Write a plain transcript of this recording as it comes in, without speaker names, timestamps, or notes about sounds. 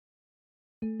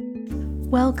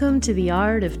Welcome to the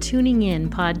Art of Tuning In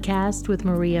podcast with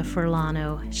Maria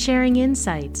Furlano, sharing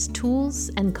insights, tools,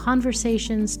 and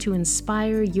conversations to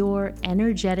inspire your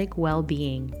energetic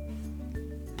well-being.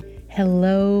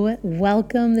 Hello,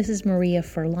 welcome. This is Maria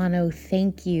Furlano.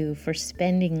 Thank you for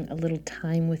spending a little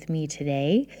time with me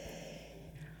today.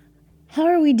 How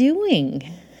are we doing?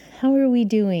 How are we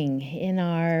doing in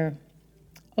our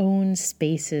own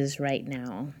spaces right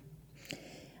now?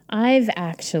 I've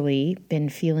actually been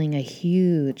feeling a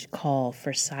huge call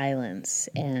for silence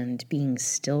and being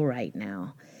still right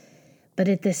now. But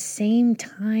at the same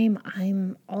time,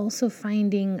 I'm also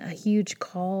finding a huge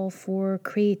call for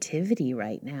creativity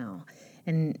right now.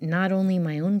 And not only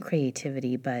my own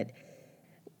creativity, but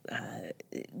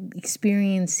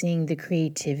experiencing the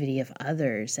creativity of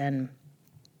others. And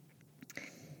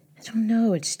I don't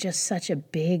know, it's just such a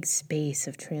big space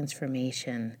of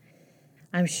transformation.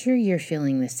 I'm sure you're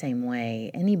feeling the same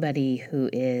way. Anybody who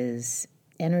is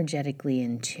energetically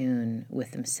in tune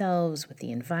with themselves, with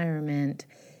the environment,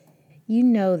 you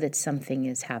know that something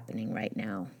is happening right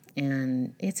now.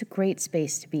 And it's a great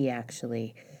space to be,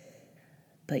 actually.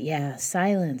 But yeah,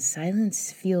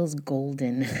 silence feels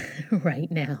golden right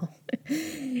now.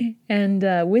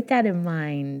 And with that in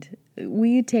mind, will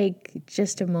you take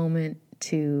just a moment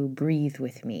to breathe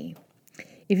with me?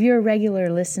 If you're a regular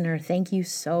listener, thank you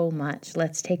so much.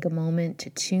 Let's take a moment to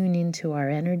tune into our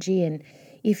energy. And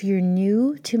if you're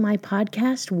new to my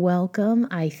podcast, welcome.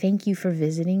 I thank you for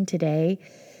visiting today.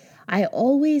 I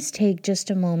always take just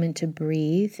a moment to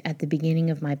breathe at the beginning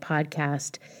of my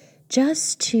podcast,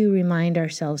 just to remind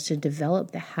ourselves to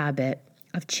develop the habit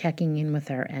of checking in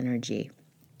with our energy.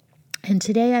 And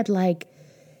today I'd like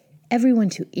everyone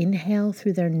to inhale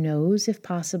through their nose if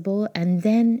possible, and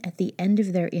then at the end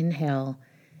of their inhale,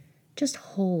 just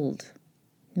hold,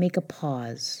 make a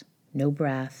pause, no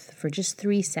breath, for just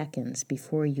 3 seconds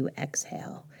before you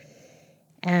exhale.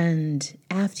 And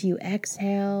after you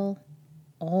exhale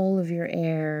all of your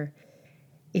air,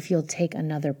 if you'll take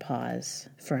another pause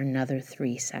for another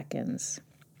 3 seconds.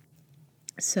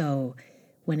 So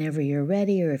whenever you're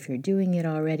ready, or if you're doing it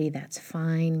already, that's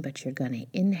fine, but you're going to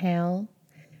inhale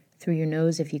through your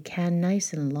nose if you can,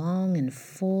 nice and long and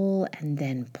full, and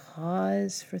then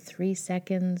pause for 3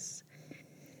 seconds.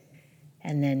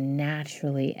 And then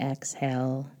naturally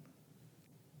exhale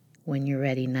when you're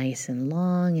ready, nice and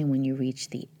long. And when you reach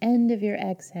the end of your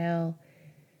exhale,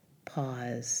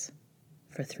 pause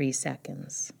for 3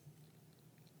 seconds.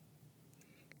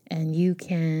 And you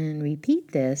can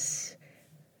repeat this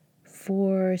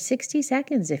for 60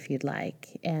 seconds if you'd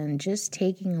like. And just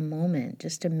taking a moment,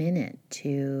 just a minute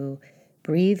to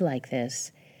breathe like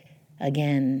this,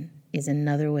 again, is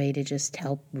another way to just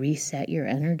help reset your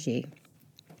energy.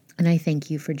 And I thank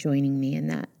you for joining me in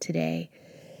that today.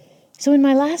 So in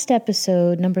my last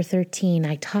episode, number 13,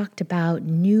 I talked about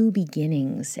new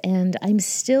beginnings. And I'm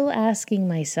still asking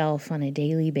myself on a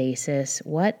daily basis,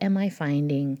 what am I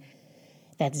finding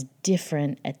that's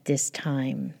different at this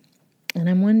time? And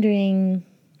I'm wondering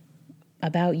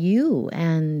about you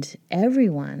and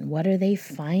everyone. What are they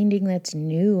finding that's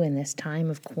new in this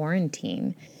time of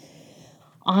quarantine?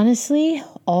 Honestly,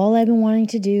 all I've been wanting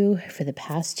to do for the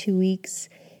past 2 weeks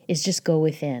is just go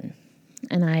within.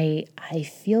 And I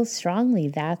feel strongly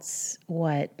that's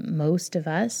what most of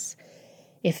us,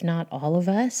 if not all of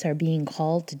us, are being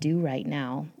called to do right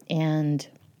now. And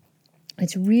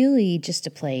it's really just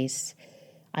a place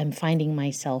I'm finding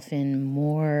myself in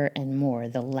more and more.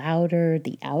 The louder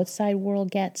the outside world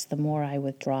gets, the more I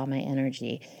withdraw my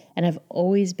energy. And I've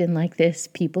always been like this.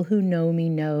 People who know me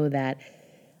know that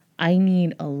I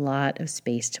need a lot of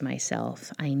space to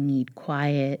myself. I need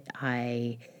quiet.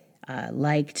 I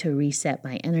like to reset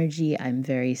my energy. I'm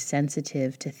very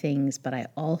sensitive to things, but I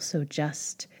also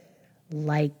just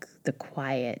like the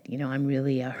quiet. You know, I'm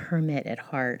really a hermit at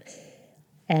heart.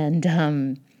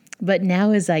 And but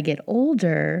now as I get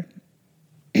older,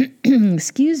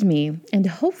 excuse me, and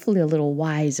hopefully a little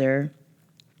wiser,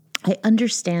 I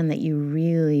understand that you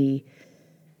really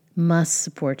must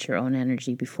support your own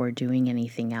energy before doing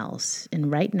anything else.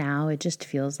 And right now, it just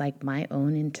feels like my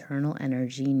own internal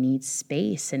energy needs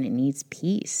space and it needs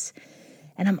peace.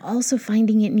 And I'm also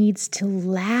finding it needs to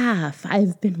laugh.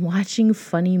 I've been watching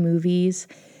funny movies,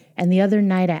 and the other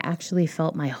night I actually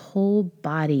felt my whole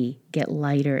body get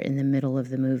lighter in the middle of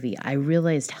the movie. I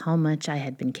realized how much I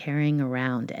had been carrying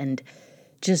around, and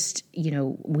just,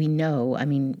 we know,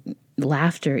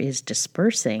 laughter is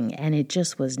dispersing, and it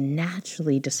just was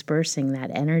naturally dispersing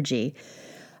that energy.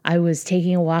 I was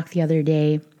taking a walk the other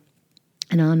day,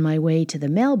 and on my way to the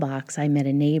mailbox, I met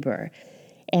a neighbor.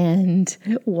 And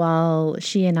while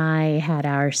she and I had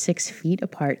our 6 feet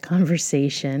apart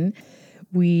conversation,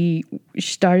 we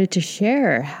started to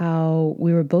share how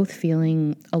we were both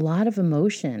feeling a lot of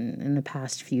emotion in the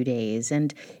past few days.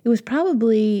 And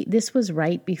this was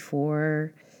right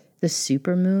before the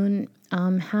supermoon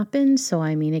happened. So,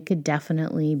 I mean, it could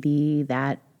definitely be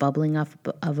that bubbling up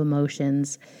of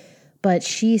emotions. But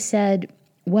she said,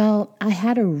 well, I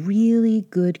had a really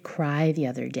good cry the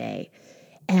other day,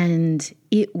 and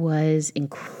it was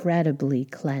incredibly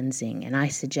cleansing. And I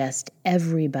suggest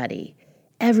everybody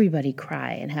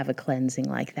cry and have a cleansing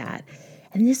like that.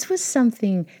 And this was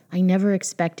something I never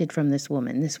expected from this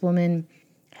woman. This woman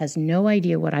has no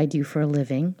idea what I do for a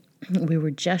living. We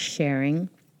were just sharing.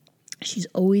 She's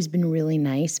always been really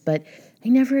nice, but I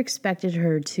never expected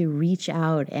her to reach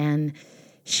out and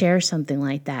share something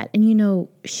like that. And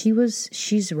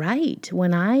she's right.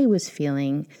 When I was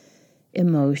feeling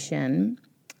emotion,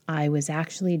 I was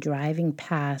actually driving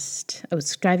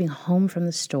home from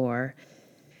the store,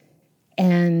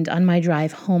 and on my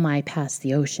drive home, I passed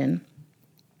the ocean,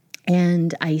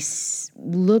 and I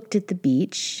looked at the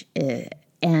beach,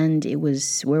 and it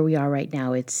was where we are right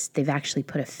now. They've actually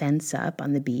put a fence up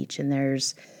on the beach, and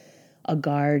there's a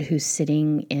guard who's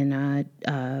sitting in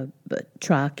a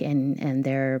truck, and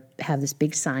they have this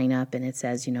big sign up, and it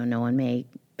says, no one may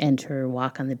enter or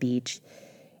walk on the beach.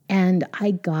 And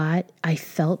I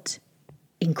felt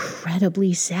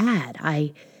incredibly sad.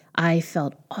 I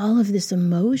felt all of this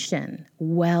emotion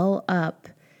well up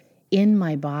in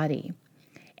my body.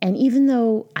 And even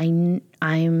though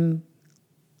I'm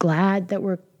glad that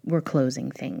we're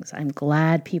closing things, I'm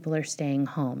glad people are staying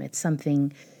home. It's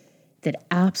something that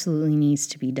absolutely needs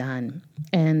to be done.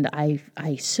 And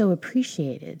I so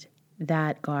appreciated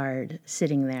that guard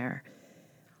sitting there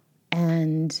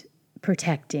and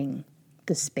protecting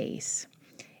the space.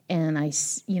 And I,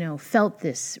 felt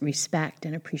this respect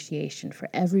and appreciation for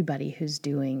everybody who's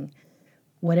doing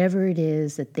whatever it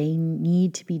is that they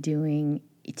need to be doing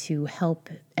to help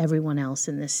everyone else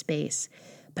in this space.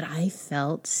 But I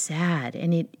felt sad,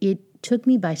 and it took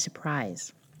me by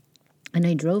surprise. And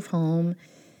I drove home,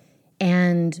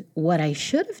 and what I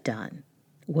should have done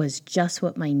was just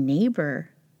what my neighbor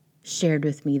shared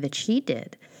with me that she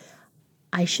did.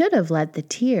 I should have let the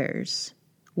tears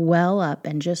well up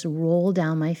and just roll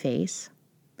down my face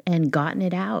and gotten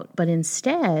it out. But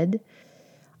instead,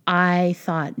 I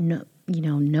thought, no,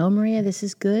 Maria, this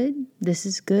is good. This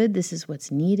is good. This is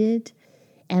what's needed.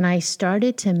 And I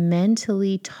started to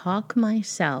mentally talk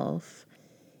myself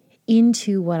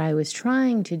into what I was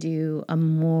trying to do, a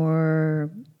more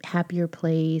happier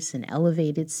place, an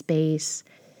elevated space.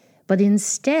 But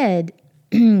instead,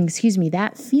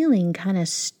 that feeling kind of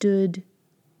stood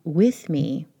with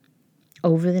me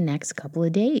over the next couple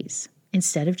of days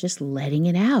instead of just letting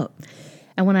it out.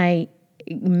 And when I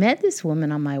met this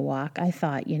woman on my walk, I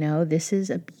thought, this is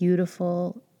a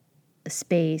beautiful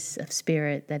space of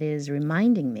spirit that is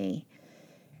reminding me,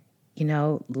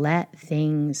 let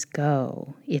things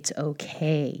go. It's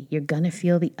okay. You're going to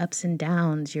feel the ups and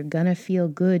downs. You're going to feel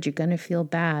good. You're going to feel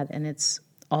bad. And it's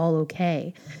all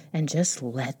okay. And just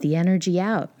let the energy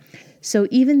out. So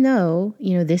even though,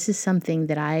 this is something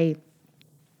that I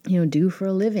do for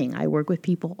a living, I work with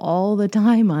people all the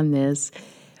time on this,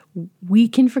 we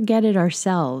can forget it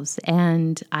ourselves.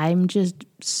 And I'm just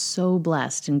so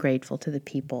blessed and grateful to the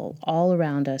people all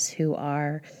around us who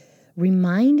are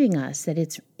reminding us that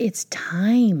it's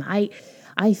time.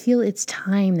 I feel it's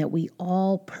time that we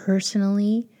all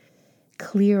personally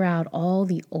clear out all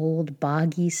the old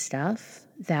boggy stuff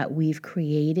that we've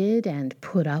created and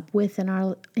put up with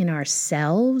in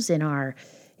ourselves, in our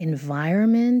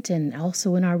environment, and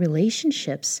also in our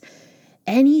relationships.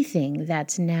 Anything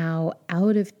that's now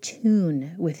out of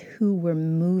tune with who we're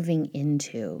moving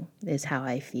into is how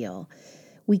I feel.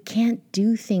 We can't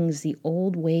do things the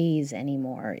old ways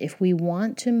anymore. If we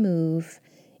want to move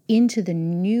into the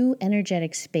new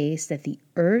energetic space that the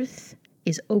earth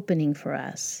is opening for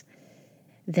us,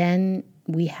 then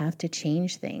we have to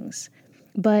change things.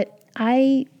 But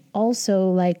I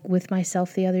also, like with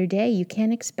myself the other day, you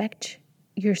can't expect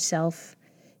yourself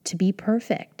to be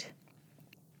perfect.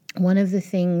 One of the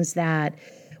things that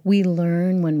we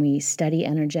learn when we study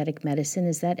energetic medicine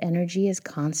is that energy is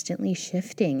constantly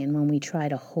shifting. And when we try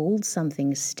to hold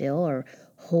something still or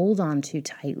hold on too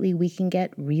tightly, we can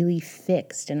get really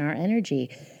fixed in our energy.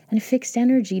 And fixed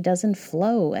energy doesn't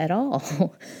flow at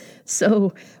all.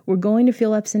 So we're going to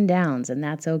feel ups and downs, and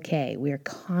that's okay. We're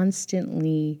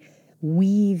constantly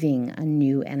weaving a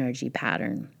new energy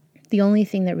pattern. The only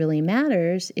thing that really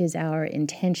matters is our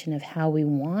intention of how we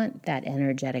want that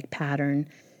energetic pattern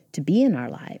to be in our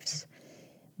lives.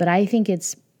 But I think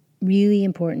it's really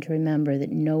important to remember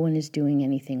that no one is doing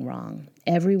anything wrong.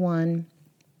 Everyone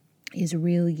is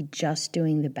really just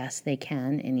doing the best they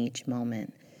can in each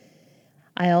moment.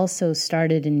 I also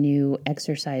started a new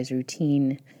exercise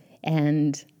routine,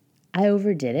 and I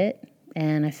overdid it,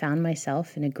 and I found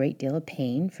myself in a great deal of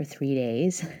pain for 3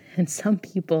 days. And some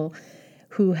people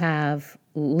who have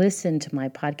listened to my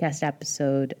podcast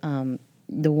episode,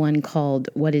 the one called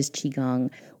What is Qigong,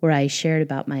 where I shared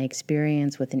about my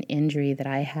experience with an injury that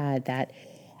I had that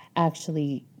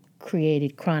actually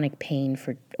created chronic pain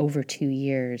for over 2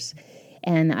 years.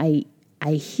 And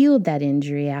I healed that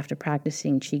injury after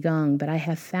practicing Qigong, but I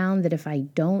have found that if I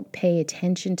don't pay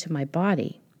attention to my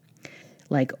body,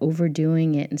 like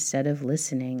overdoing it instead of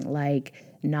listening, like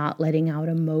not letting out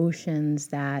emotions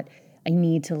that I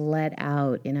need to let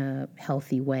out in a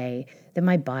healthy way, then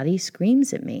my body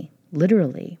screams at me,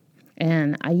 literally.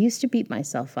 And I used to beat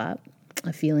myself up,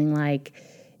 feeling like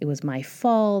it was my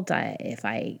fault. If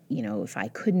I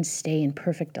couldn't stay in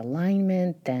perfect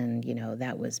alignment, then,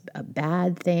 that was a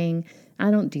bad thing. I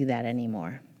don't do that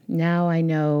anymore. Now I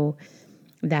know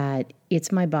that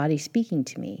it's my body speaking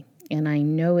to me, and I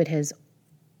know it has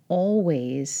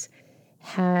always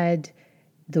had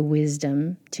the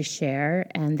wisdom to share,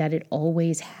 and that it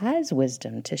always has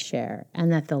wisdom to share,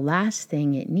 and that the last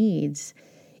thing it needs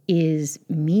is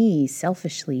me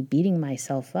selfishly beating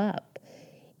myself up.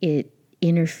 It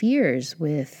interferes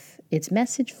with its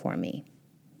message for me,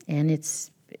 and it's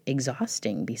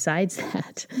exhausting besides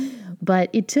that. But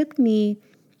it took me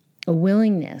a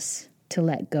willingness to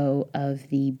let go of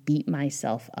the beat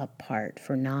myself up part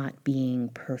for not being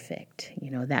perfect,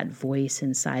 that voice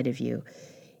inside of you.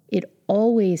 It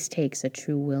always takes a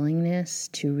true willingness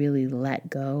to really let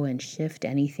go and shift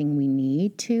anything we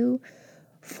need to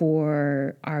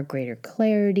for our greater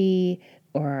clarity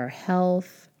or our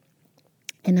health.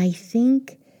 And I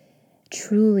think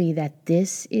truly that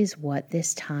this is what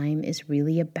this time is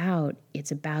really about.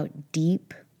 It's about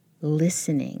deep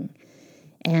listening.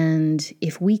 And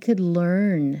if we could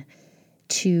learn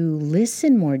to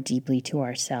listen more deeply to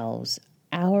ourselves,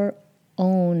 our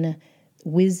own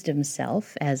wisdom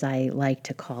self, as I like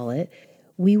to call it,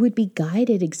 we would be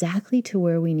guided exactly to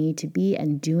where we need to be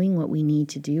and doing what we need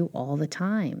to do all the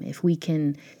time. If we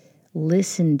can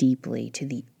listen deeply to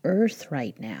the earth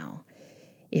right now,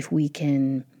 if we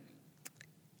can,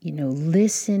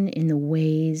 listen in the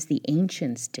ways the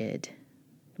ancients did,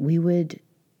 we would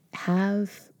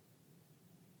have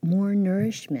more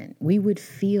nourishment. We would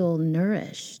feel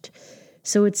nourished.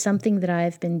 So it's something that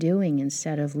I've been doing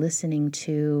instead of listening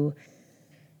to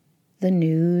the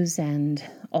news and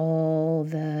all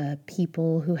the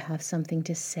people who have something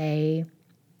to say.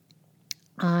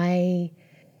 I,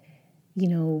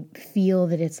 feel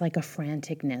that it's like a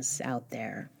franticness out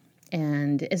there.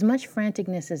 And as much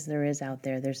franticness as there is out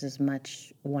there, there's as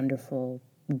much wonderful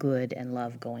good and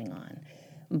love going on.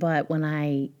 But when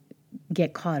I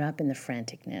get caught up in the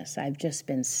franticness, I've just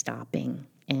been stopping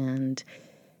and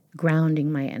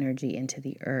grounding my energy into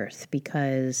the earth,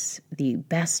 because the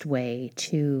best way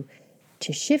to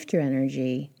shift your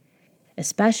energy,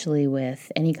 especially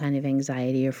with any kind of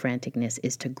anxiety or franticness,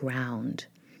 is to ground.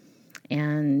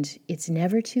 And it's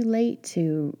never too late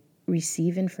to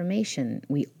receive information.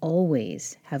 We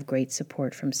always have great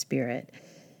support from Spirit.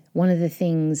 One of the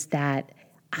things that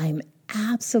I'm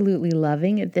absolutely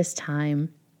loving at this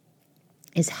time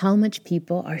is how much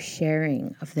people are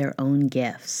sharing of their own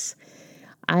gifts.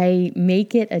 I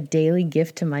make it a daily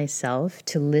gift to myself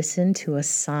to listen to a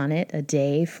sonnet a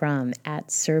day from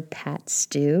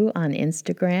 @SirPatStew on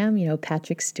Instagram.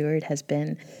 Patrick Stewart has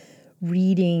been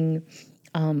reading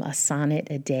a sonnet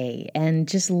a day, and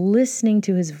just listening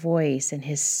to his voice and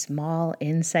his small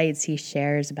insights he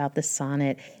shares about the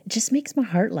sonnet, it just makes my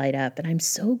heart light up. And I'm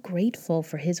so grateful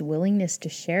for his willingness to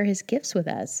share his gifts with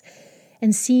us.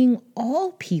 And seeing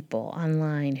all people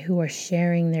online who are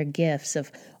sharing their gifts of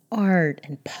art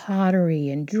and pottery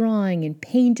and drawing and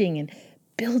painting and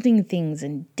building things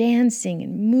and dancing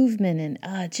and movement, and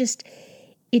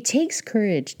it takes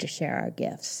courage to share our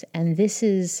gifts. And this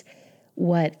is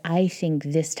what I think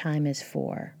this time is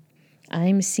for.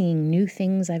 I'm seeing new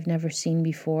things I've never seen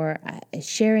before.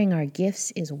 Sharing our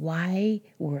gifts is why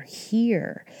we're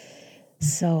here.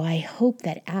 So I hope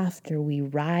that after we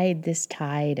ride this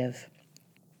tide of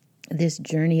this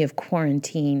journey of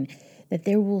quarantine, that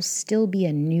there will still be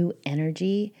a new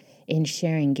energy in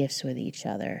sharing gifts with each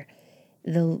other.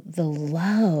 The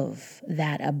love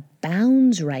that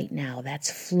abounds right now, that's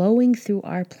flowing through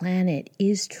our planet,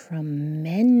 is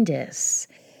tremendous.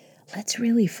 Let's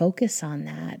really focus on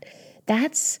that.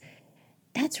 That's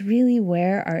really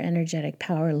where our energetic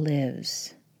power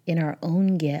lives, in our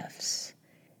own gifts,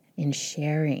 in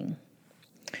sharing.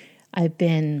 I've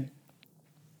been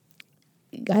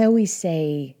I always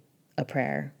say a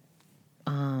prayer,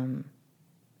 and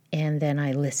then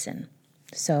I listen.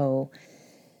 So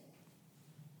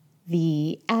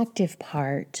the active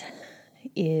part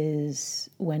is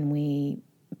when we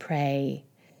pray,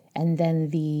 and then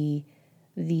the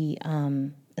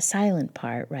silent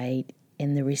part, right,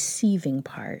 and the receiving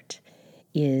part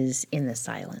is in the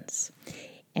silence.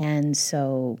 And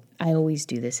so I always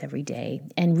do this every day.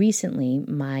 And recently,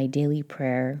 my daily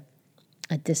prayer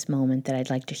at this moment that I'd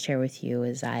like to share with you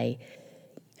as I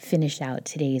finish out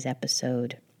today's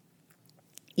episode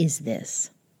is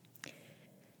this.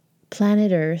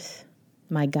 Planet Earth,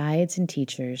 my guides and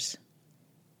teachers,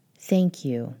 thank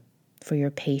you for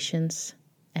your patience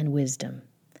and wisdom.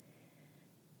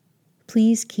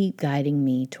 Please keep guiding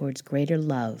me towards greater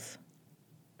love,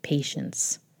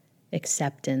 patience,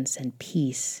 acceptance, and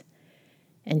peace,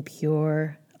 and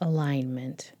pure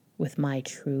alignment with my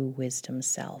true wisdom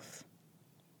self.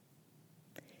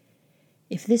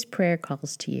 If this prayer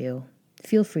calls to you,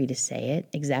 feel free to say it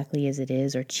exactly as it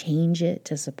is, or change it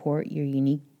to support your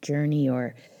unique journey,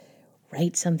 or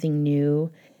write something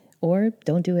new, or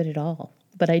don't do it at all.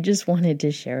 But I just wanted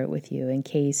to share it with you in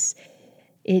case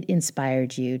it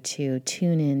inspired you to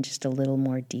tune in just a little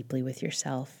more deeply with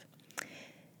yourself.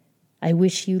 I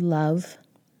wish you love.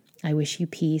 I wish you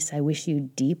peace. I wish you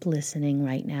deep listening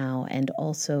right now, and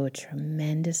also a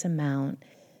tremendous amount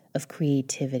of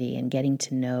creativity and getting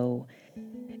to know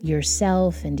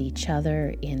yourself and each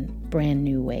other in brand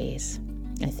new ways.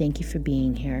 I thank you for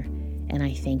being here, and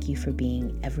I thank you for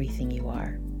being everything you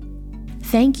are.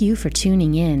 Thank you for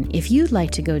tuning in. If you'd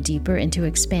like to go deeper into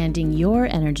expanding your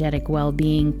energetic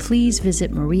well-being, please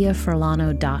visit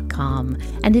mariafurlano.com.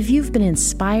 And if you've been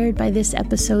inspired by this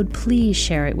episode, please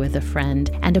share it with a friend.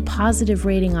 And a positive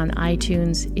rating on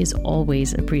iTunes is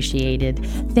always appreciated.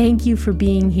 Thank you for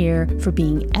being here, for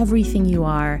being everything you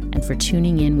are, and for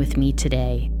tuning in with me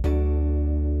today.